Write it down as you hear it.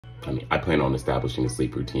I mean, I plan on establishing a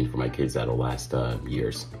sleep routine for my kids that'll last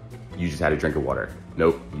years. You just had a drink of water.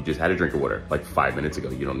 Nope, you just had a drink of water like 5 minutes ago.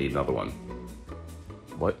 You don't need another one.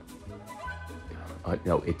 What?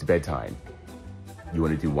 No, it's bedtime. You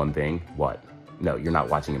want to do one thing? What? No, you're not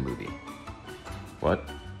watching a movie. What?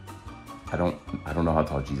 I don't know how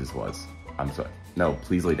tall Jesus was. I'm sorry. No,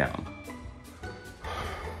 please lay down. Oh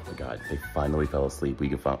my God, they finally fell asleep. We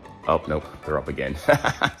can find. Oh, nope, they're up again.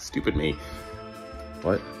 Stupid me.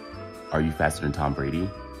 What? Are you faster than Tom Brady?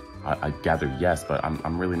 I gather yes, but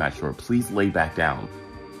I'm really not sure. Please lay back down.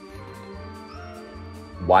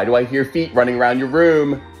 Why do I hear feet running around your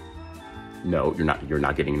room? No, you're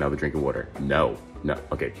not getting another drink of water. No.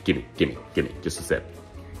 Okay, give me, just a sip.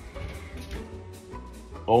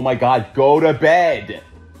 Oh my God, go to bed.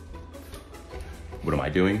 What am I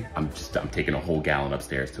doing? I'm taking a whole gallon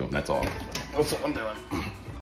upstairs to him, that's all. That's all I'm doing.